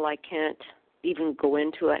awful I can't even go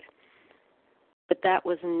into it. But that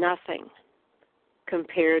was nothing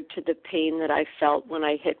compared to the pain that I felt when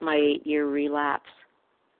I hit my 8-year relapse.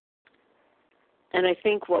 And I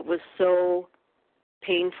think what was so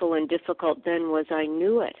painful and difficult then was I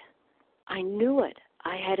knew it. I knew it.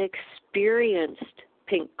 I had experienced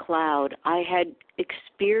pink cloud. I had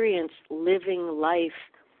experienced living life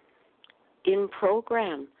in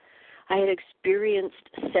program. I had experienced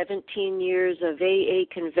 17 years of AA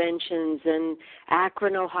conventions and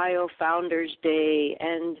Akron, Ohio Founders Day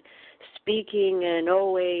and speaking and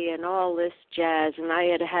OA and all this jazz, and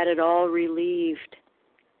I had it all relieved.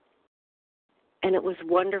 And it was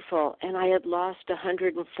wonderful, and I had lost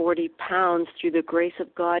 140 pounds through the grace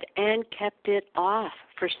of God and kept it off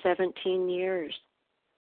for 17 years.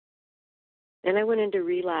 Then I went into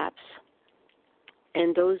relapse,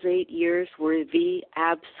 and those 8 years were the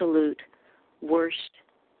absolute worst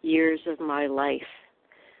years of my life.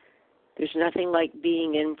 There's nothing like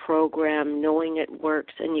being in program, knowing it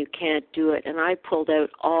works, and you can't do it. And I pulled out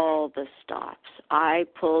all the stops. I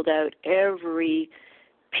pulled out every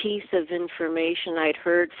piece of information I'd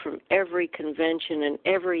heard from every convention and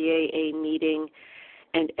every AA meeting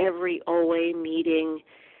and every OA meeting,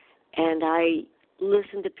 and I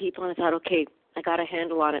listened to people and I thought, okay, I got a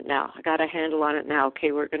handle on it now.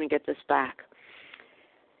 Okay, we're going to get this back.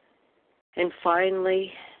 And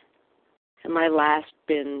finally, in my last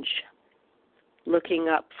binge, looking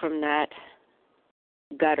up from that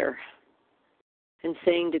gutter and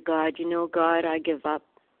saying to God, you know, God, I give up.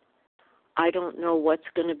 I don't know what's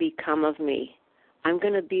going to become of me. I'm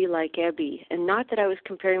going to be like Ebby. And not that I was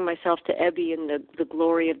comparing myself to Ebby and the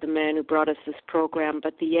glory of the man who brought us this program,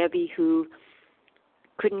 but the Ebby who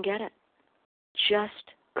couldn't get it.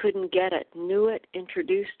 Just couldn't get it. Knew it,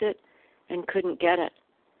 introduced it, and couldn't get it.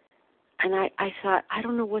 And I thought, I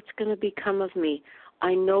don't know what's going to become of me.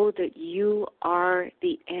 I know that you are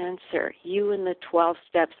the answer. You and the 12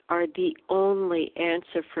 steps are the only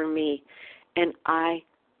answer for me. And I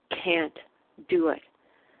can't do it.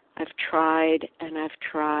 I've tried and I've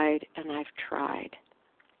tried and I've tried.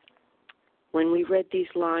 When we read these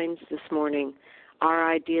lines this morning,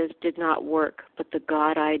 our ideas did not work, but the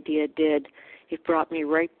God idea did. It brought me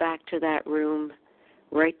right back to that room,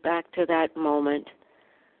 right back to that moment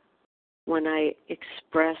when I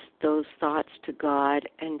expressed those thoughts to God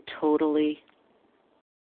and totally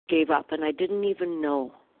gave up. And I didn't even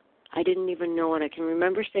know. And I can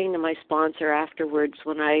remember saying to my sponsor afterwards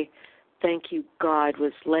when I, thank you, God,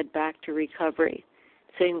 was led back to recovery,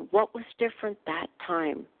 saying, what was different that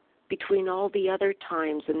time between all the other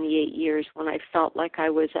times in the 8 years when I felt like I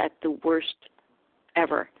was at the worst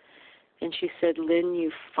ever? And she said, Lynn,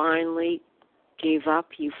 you finally gave up.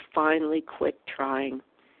 You finally quit trying.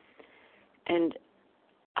 And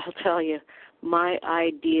I'll tell you, my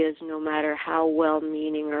ideas, no matter how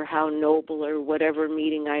well-meaning or how noble or whatever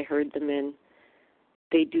meeting I heard them in,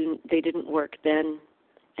 they didn't work then,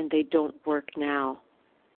 and they don't work now.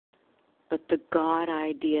 But the God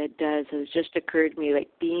idea does. It just occurred to me, like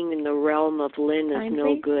being in the realm of Lynn is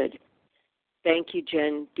no good. Thank you,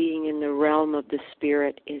 Jen. Being in the realm of the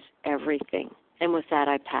Spirit is everything. And with that,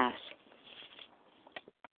 I pass.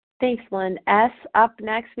 Thanks, Lynn. S. Up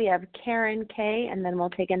next, we have Karen K., and then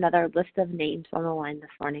we'll take another list of names on the line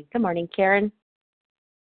this morning. Good morning, Karen.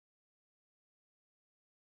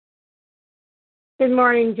 Good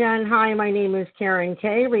morning, Jen. Hi, my name is Karen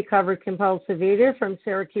K., recovered compulsive eater from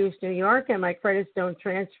Syracuse, New York, and my credits don't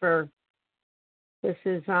transfer. This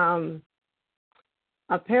is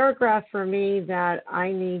a paragraph for me that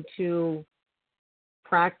I need to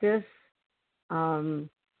practice,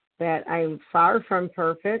 that I'm far from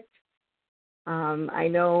perfect. I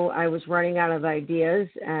know I was running out of ideas,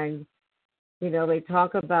 and, you know, they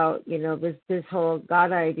talk about, you know, this whole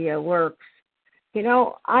God idea works. You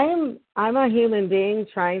know, I'm a human being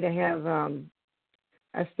trying to have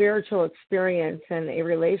a spiritual experience and a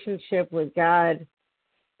relationship with God.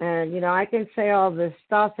 And, you know, I can say all this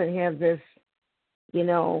stuff and have this, you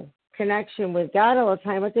know, connection with God all the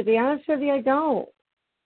time. But to be honest with you, I don't.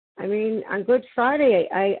 I mean, on Good Friday,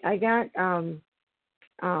 I got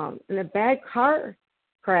in a bad car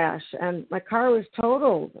crash, and my car was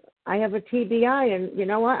totaled. I have a TBI, and you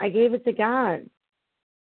know what? I gave it to God.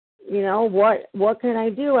 You know, what can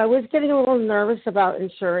I do? I was getting a little nervous about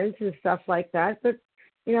insurance and stuff like that, but,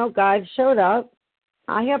 you know, God showed up.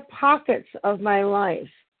 I have pockets of my life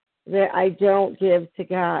that I don't give to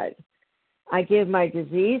God. I give my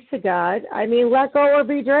disease to God. I mean, let go or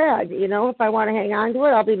be dragged. You know, if I want to hang on to it,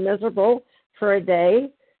 I'll be miserable for a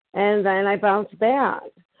day, and then I bounce back.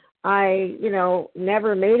 I,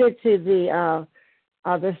 never made it to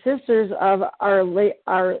the Sisters of Our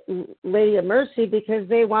Lady of Mercy because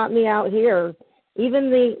they want me out here. Even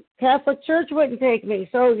the Catholic Church wouldn't take me.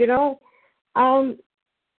 So,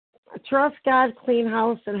 trust God, clean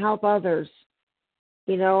house, and help others.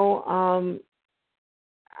 I'm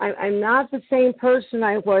not the same person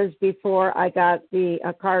I was before I got the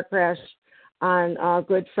car crash on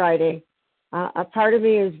Good Friday. A part of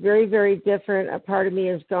me is very, very different. A part of me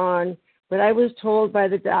is gone. But I was told by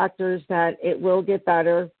the doctors that it will get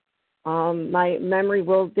better. My memory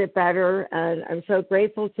will get better. And I'm so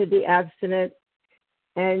grateful to be abstinent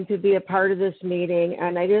and to be a part of this meeting.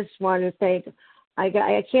 And I just want to thank,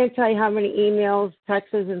 I can't tell you how many emails,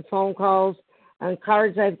 texts, and phone calls and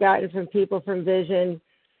cards I've gotten from people from Vision.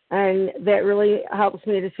 And that really helps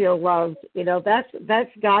me to feel loved.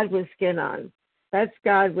 That's God with skin on. That's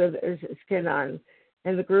God with skin on.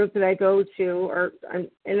 And the group that I go to, I'm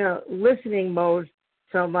in a listening mode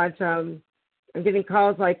so much. I'm getting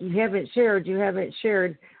calls like, you haven't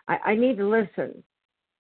shared. I need to listen.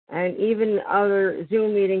 And even other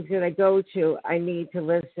Zoom meetings that I go to, I need to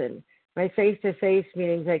listen. My face-to-face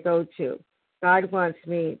meetings I go to, God wants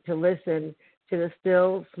me to listen to the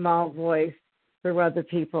still, small voice for other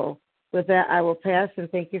people. With that, I will pass, and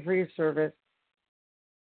thank you for your service.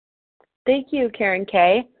 Thank you, Karen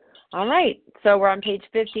Kay. All right, so we're on page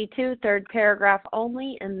 52, third paragraph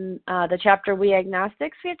only in the chapter We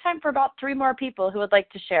Agnostics. We have time for about 3 more people who would like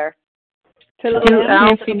to share.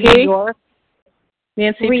 Nancy P.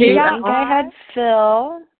 Nancy P. I had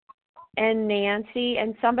Phil and Nancy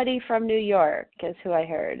and somebody from New York is who I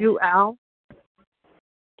heard. Al.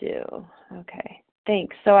 Okay,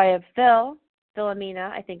 thanks. So I have Phil, Philomena,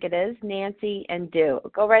 I think it is, Nancy, and Do.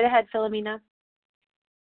 Go right ahead, Philomena.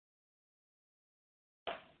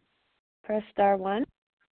 Press star 1.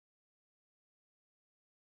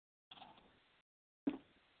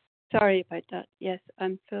 Sorry about that. Yes,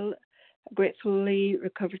 I'm Phil, a gratefully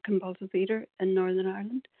recovered compulsive eater in Northern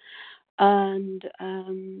Ireland, and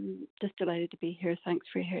just delighted to be here. Thanks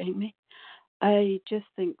for hearing me. I just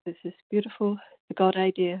think this is beautiful. The God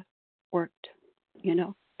idea worked.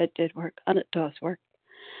 It did work, and it does work.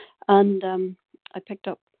 And I picked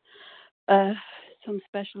up some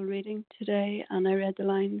special reading today, and I read the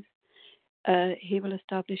lines, He will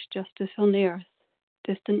establish justice on the earth.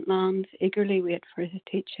 Distant lands eagerly wait for his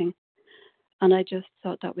teaching. And I just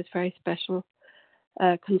thought that was very special,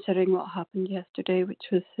 considering what happened yesterday, which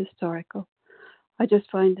was historical. I just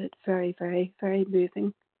find it very, very, very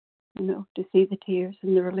moving, to see the tears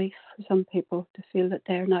and the relief for some people to feel that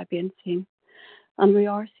they're now being seen. And we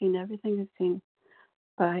are seen, everything is seen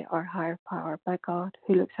by our higher power, by God,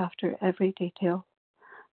 who looks after every detail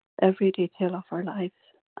of our lives.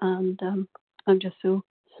 And I'm just so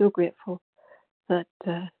grateful that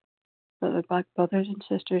the Black brothers and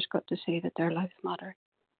sisters got to see that their lives matter,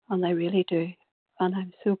 and they really do. And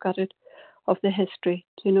I'm so gutted of the history.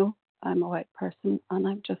 I'm a white person, and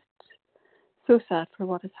I'm just so sad for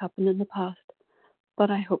what has happened in the past.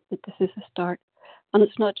 But I hope that this is a start. And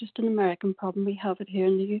it's not just an American problem. We have it here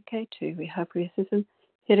in the UK too. We have racism,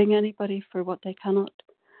 hitting anybody for what they cannot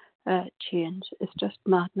change. It's just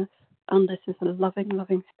madness. And this is a loving,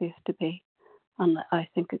 loving space to be. And I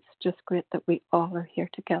think it's just great that we all are here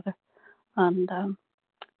together. And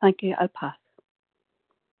thank you. I'll pass.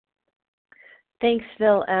 Thanks,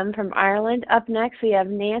 Phil M. from Ireland. Up next, we have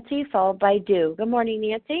Nancy, followed by Do. Good morning,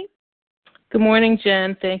 Nancy. Good morning,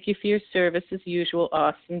 Jen. Thank you for your service as usual.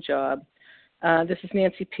 Awesome job. This is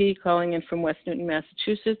Nancy P. calling in from West Newton,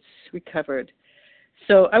 Massachusetts, recovered.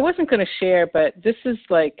 So I wasn't going to share, but this is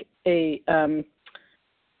like a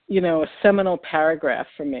seminal paragraph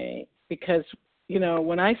for me because,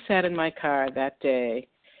 when I sat in my car that day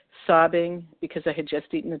sobbing because I had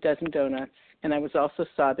just eaten a dozen donuts, and I was also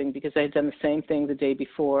sobbing because I had done the same thing the day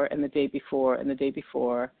before and the day before and the day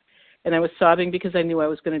before, and I was sobbing because I knew I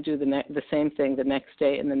was going to do the same thing the next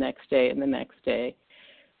day and the next day and the next day.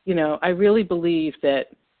 I really believe that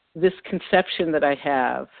this conception that I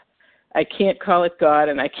have, I can't call it God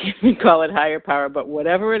and I can't even call it higher power, but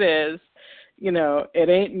whatever it is, it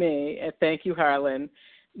ain't me. And thank you, Harlan.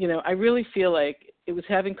 I really feel like it was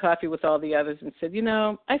having coffee with all the others and said,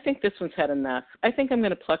 I think this one's had enough. I think I'm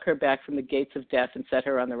going to pluck her back from the gates of death and set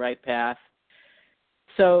her on the right path.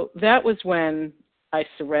 So that was when I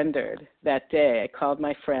surrendered that day. I called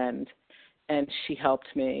my friend and she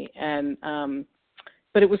helped me. And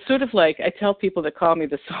but it was sort of like, I tell people that call me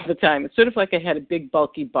this all the time, it's sort of like I had a big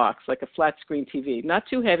bulky box, like a flat screen TV, not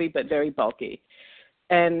too heavy, but very bulky.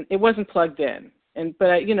 And it wasn't plugged in.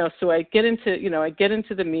 So I get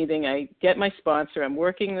into the meeting, I get my sponsor, I'm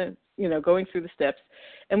working the going through the steps,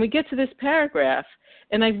 and we get to this paragraph,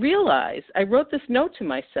 and I realize I wrote this note to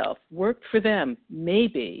myself, worked for them,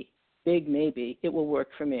 maybe, big maybe, it will work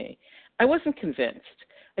for me. I wasn't convinced.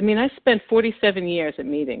 I mean, I spent 47 years at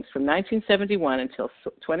meetings from 1971 until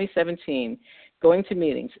 2017 going to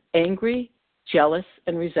meetings, angry, jealous,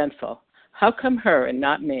 and resentful. How come her and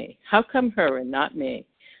not me? How come her and not me?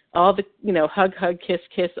 All the, hug, hug, kiss,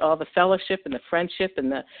 kiss, all the fellowship and the friendship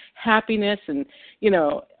and the happiness and,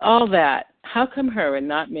 all that. How come her and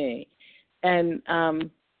not me? And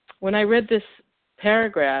when I read this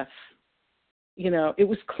paragraph, it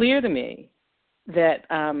was clear to me that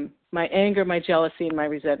my anger, my jealousy, and my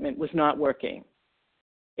resentment was not working.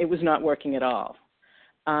 It was not working at all.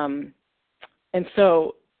 And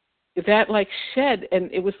so that shed, and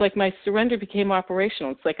it was like my surrender became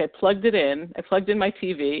operational. It's like I plugged in my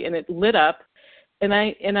TV, and it lit up, and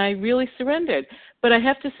I really surrendered. But I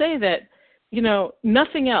have to say that,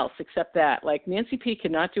 nothing else except that. Like Nancy P.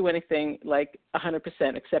 cannot do anything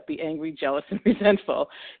 100% except be angry, jealous, and resentful.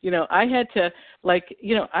 I had to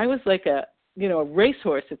I was like a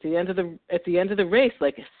racehorse at the end of the race,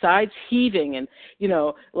 sides heaving and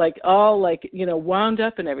all wound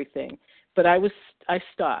up and everything. But I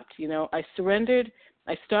stopped. I surrendered.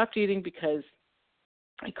 I stopped eating because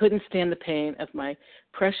I couldn't stand the pain of my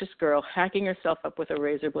precious girl hacking herself up with a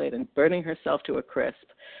razor blade and burning herself to a crisp.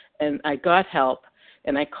 And I got help,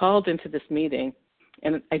 and I called into this meeting,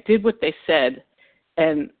 and I did what they said,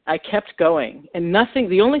 and I kept going. And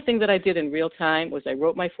the only thing that I did in real time was I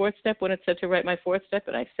wrote my fourth step when it said to write my fourth step,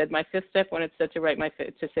 and I said my fifth step when it said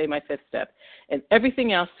to say my fifth step. And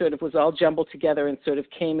everything else sort of was all jumbled together and sort of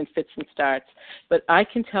came in fits and starts. But I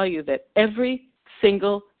can tell you that every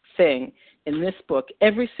single thing in this book,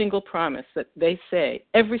 every single promise that they say,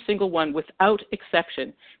 every single one without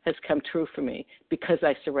exception has come true for me because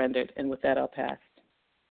I surrendered. And with that, I'll pass.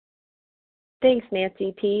 Thanks,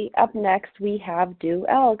 Nancy P. Up next, we have Du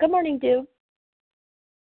L. Good morning, Du.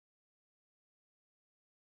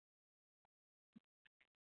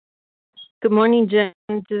 Good morning, Jen.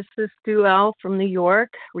 This is Du L. from New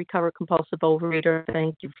York, recovered compulsive overeater.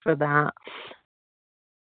 Thank you for that.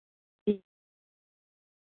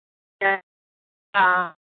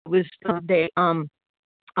 Was the day I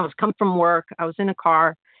was coming from work. I was in a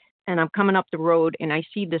car, and I'm coming up the road, and I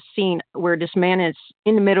see this scene where this man is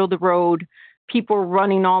in the middle of the road. People are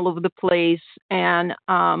running all over the place, and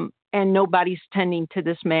nobody's tending to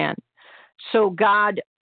this man. So God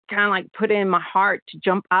kind of put it in my heart to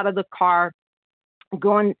jump out of the car,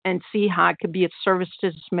 go and see how I could be of service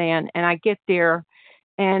to this man. And I get there,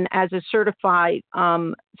 and as a certified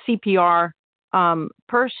CPR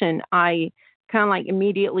person, I kind of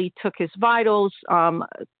immediately took his vitals, called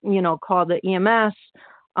the EMS,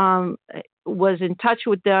 was in touch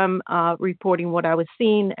with them, reporting what I was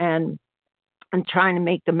seeing and trying to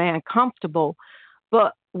make the man comfortable.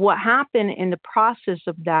 But what happened in the process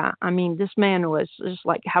of that, this man was just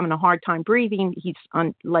having a hard time breathing. He's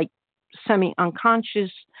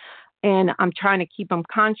semi-unconscious, and I'm trying to keep him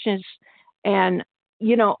conscious. And,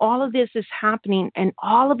 all of this is happening, and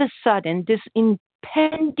all of a sudden, this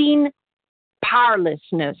impending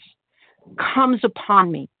powerlessness comes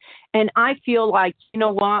upon me. And I feel like,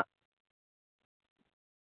 what?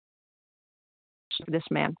 This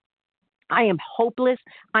man, I am hopeless.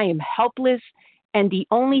 I am helpless. And the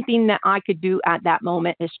only thing that I could do at that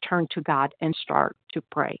moment is turn to God and start to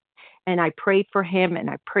pray. And I prayed for him, and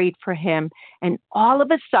I prayed for him. And all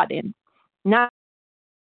of a sudden,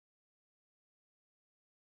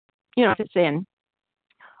 it's in,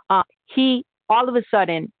 he all of a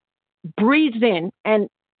sudden breathes in and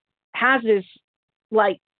has this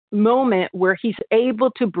moment where he's able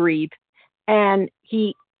to breathe, and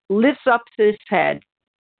he lifts up his head.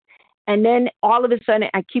 And then all of a sudden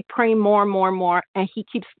I keep praying more and more and more, and he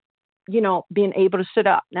keeps, being able to sit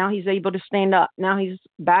up. Now he's able to stand up. Now he's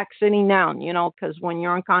back sitting down, because when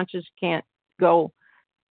you're unconscious, you can't go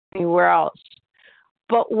anywhere else.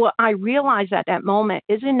 But what I realized at that moment,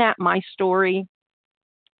 isn't that my story?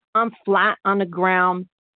 I'm flat on the ground.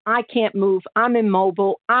 I can't move. I'm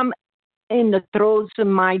immobile. I'm in the throes of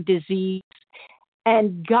my disease.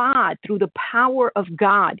 And God, through the power of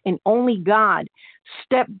God and only God,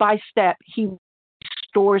 step by step, he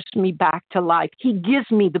restores me back to life. He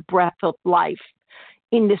gives me the breath of life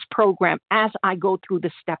in this program as I go through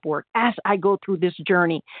the step work, as I go through this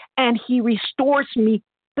journey. And he restores me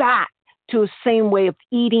back to the same way of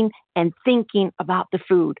eating and thinking about the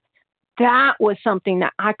food. That was something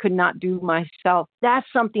that I could not do myself. That's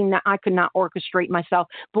something that I could not orchestrate myself.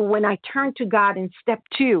 But when I turned to God in step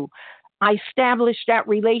 2, I establish that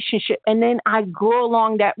relationship, and then I grow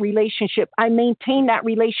along that relationship. I maintain that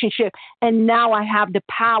relationship, and now I have the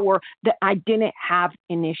power that I didn't have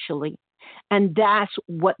initially. And that's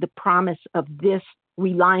what the promise of this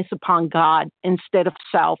reliance upon God instead of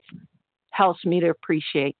self helps me to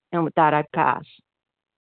appreciate. And with that, I pass.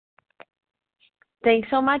 Thanks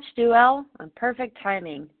so much, Duell. Perfect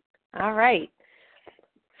timing. All right.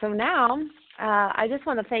 So now I just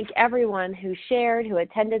want to thank everyone who shared, who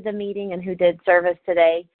attended the meeting, and who did service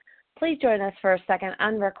today. Please join us for a second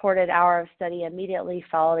unrecorded hour of study immediately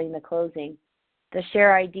following the closing. The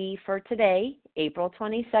share ID for today, April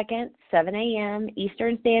 22nd, 7 a.m.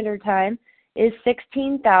 Eastern Standard Time, is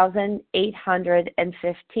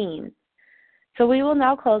 16,815. So we will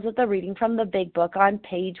now close with a reading from the Big Book on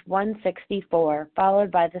page 164,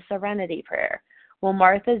 followed by the Serenity Prayer. Will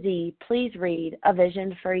Martha Z. please read A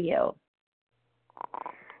Vision for You?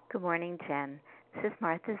 Good morning, Jen. This is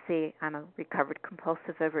Martha Z. I'm a recovered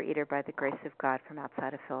compulsive overeater by the grace of God from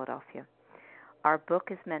outside of Philadelphia. Our book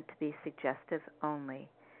is meant to be suggestive only.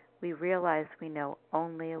 We realize we know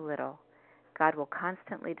only a little. God will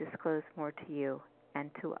constantly disclose more to you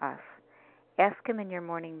and to us. Ask Him in your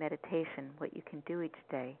morning meditation what you can do each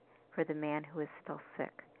day for the man who is still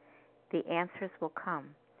sick. The answers will come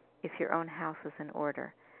if your own house is in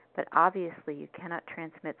order, but obviously you cannot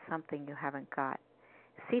transmit something you haven't got.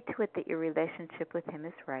 See to it that your relationship with Him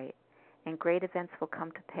is right, and great events will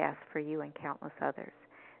come to pass for you and countless others.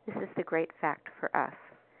 This is the great fact for us.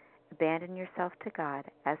 Abandon yourself to God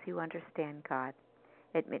as you understand God.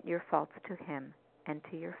 Admit your faults to Him and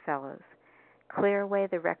to your fellows. Clear away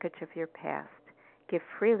the wreckage of your past. Give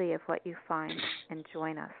freely of what you find and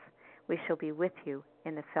join us. We shall be with you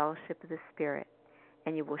in the fellowship of the Spirit,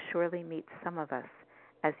 and you will surely meet some of us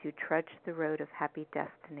as you trudge the road of happy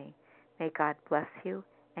destiny. May God bless you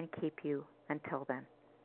and keep you until then.